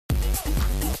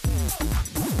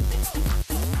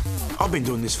I've been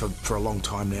doing this for a long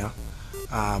time now,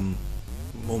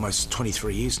 almost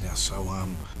 23 years now, so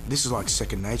this is like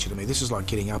second nature to me. This is like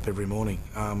getting up every morning.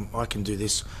 I can do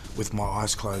this with my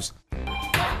eyes closed.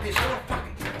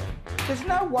 There's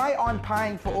no way I'm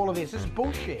paying for all of this. This is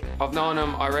bullshit. I've known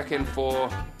him, I reckon, for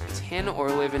 10 or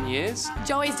 11 years.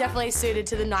 Joey's definitely suited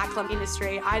to the nightclub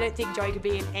industry. I don't think Joey could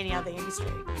be in any other industry.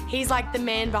 He's like the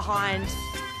man behind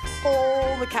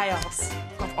all the chaos.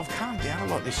 I've calmed down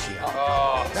a lot this year.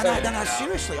 Oh, No,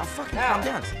 seriously, I've fucking calmed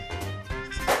down.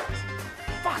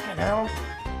 Fucking hell.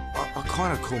 I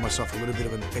kind of call myself a little bit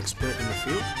of an expert in the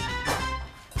field.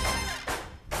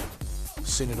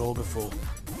 Seen it all before,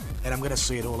 and I'm going to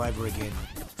see it all over again.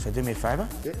 So do me a favour?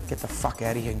 Yeah. Get the fuck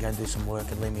out of here and go and do some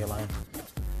work and leave me alone.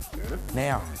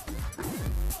 Now.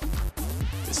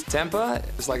 His temper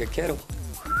is like a kettle.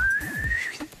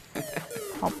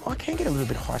 I can get a little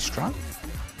bit high-strung,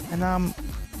 and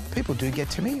people do get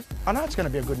to me. I know it's going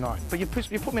to be a good night, but you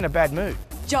put me in a bad mood.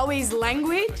 Joey's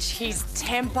language, his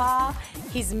temper,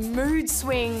 his mood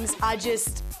swings are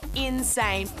just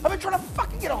insane. I've been trying to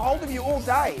fucking get a hold of you all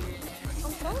day.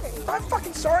 I'm sorry. Don't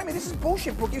fucking sorry me, this is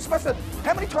bullshit, Brooke. You're supposed to...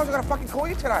 How many times have I got to fucking call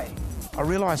you today? I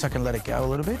realise I can let it go a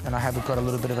little bit, and I have got a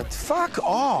little bit of a... Fuck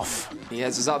off! He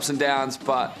has his ups and downs,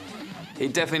 but he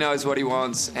definitely knows what he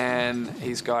wants, and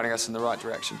he's guiding us in the right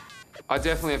direction. I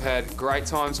definitely have had great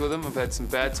times with him. I've had some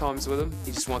bad times with him.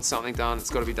 He just wants something done. It's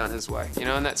got to be done his way, you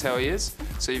know, and that's how he is.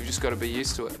 So you've just got to be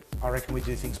used to it. I reckon we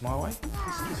do things my way.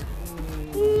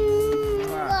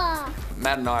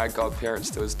 Matt and I are godparents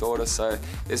to his daughter, so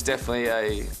there's definitely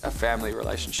a family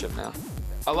relationship now.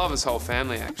 I love his whole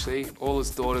family, actually. All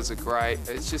his daughters are great.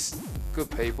 It's just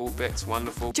good people. Beck's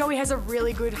wonderful. Joey has a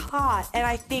really good heart, and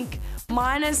I think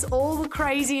minus all the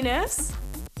craziness,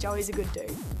 Joey's a good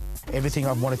dude. Everything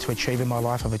I've wanted to achieve in my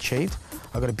life, I've achieved.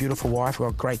 I've got a beautiful wife, I've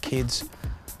got great kids.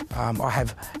 I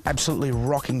have absolutely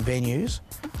rocking venues.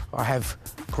 I have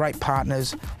great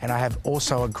partners, and I have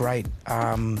also a great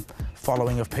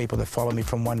following of people that follow me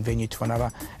from one venue to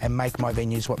another and make my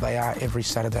venues what they are every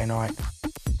Saturday night.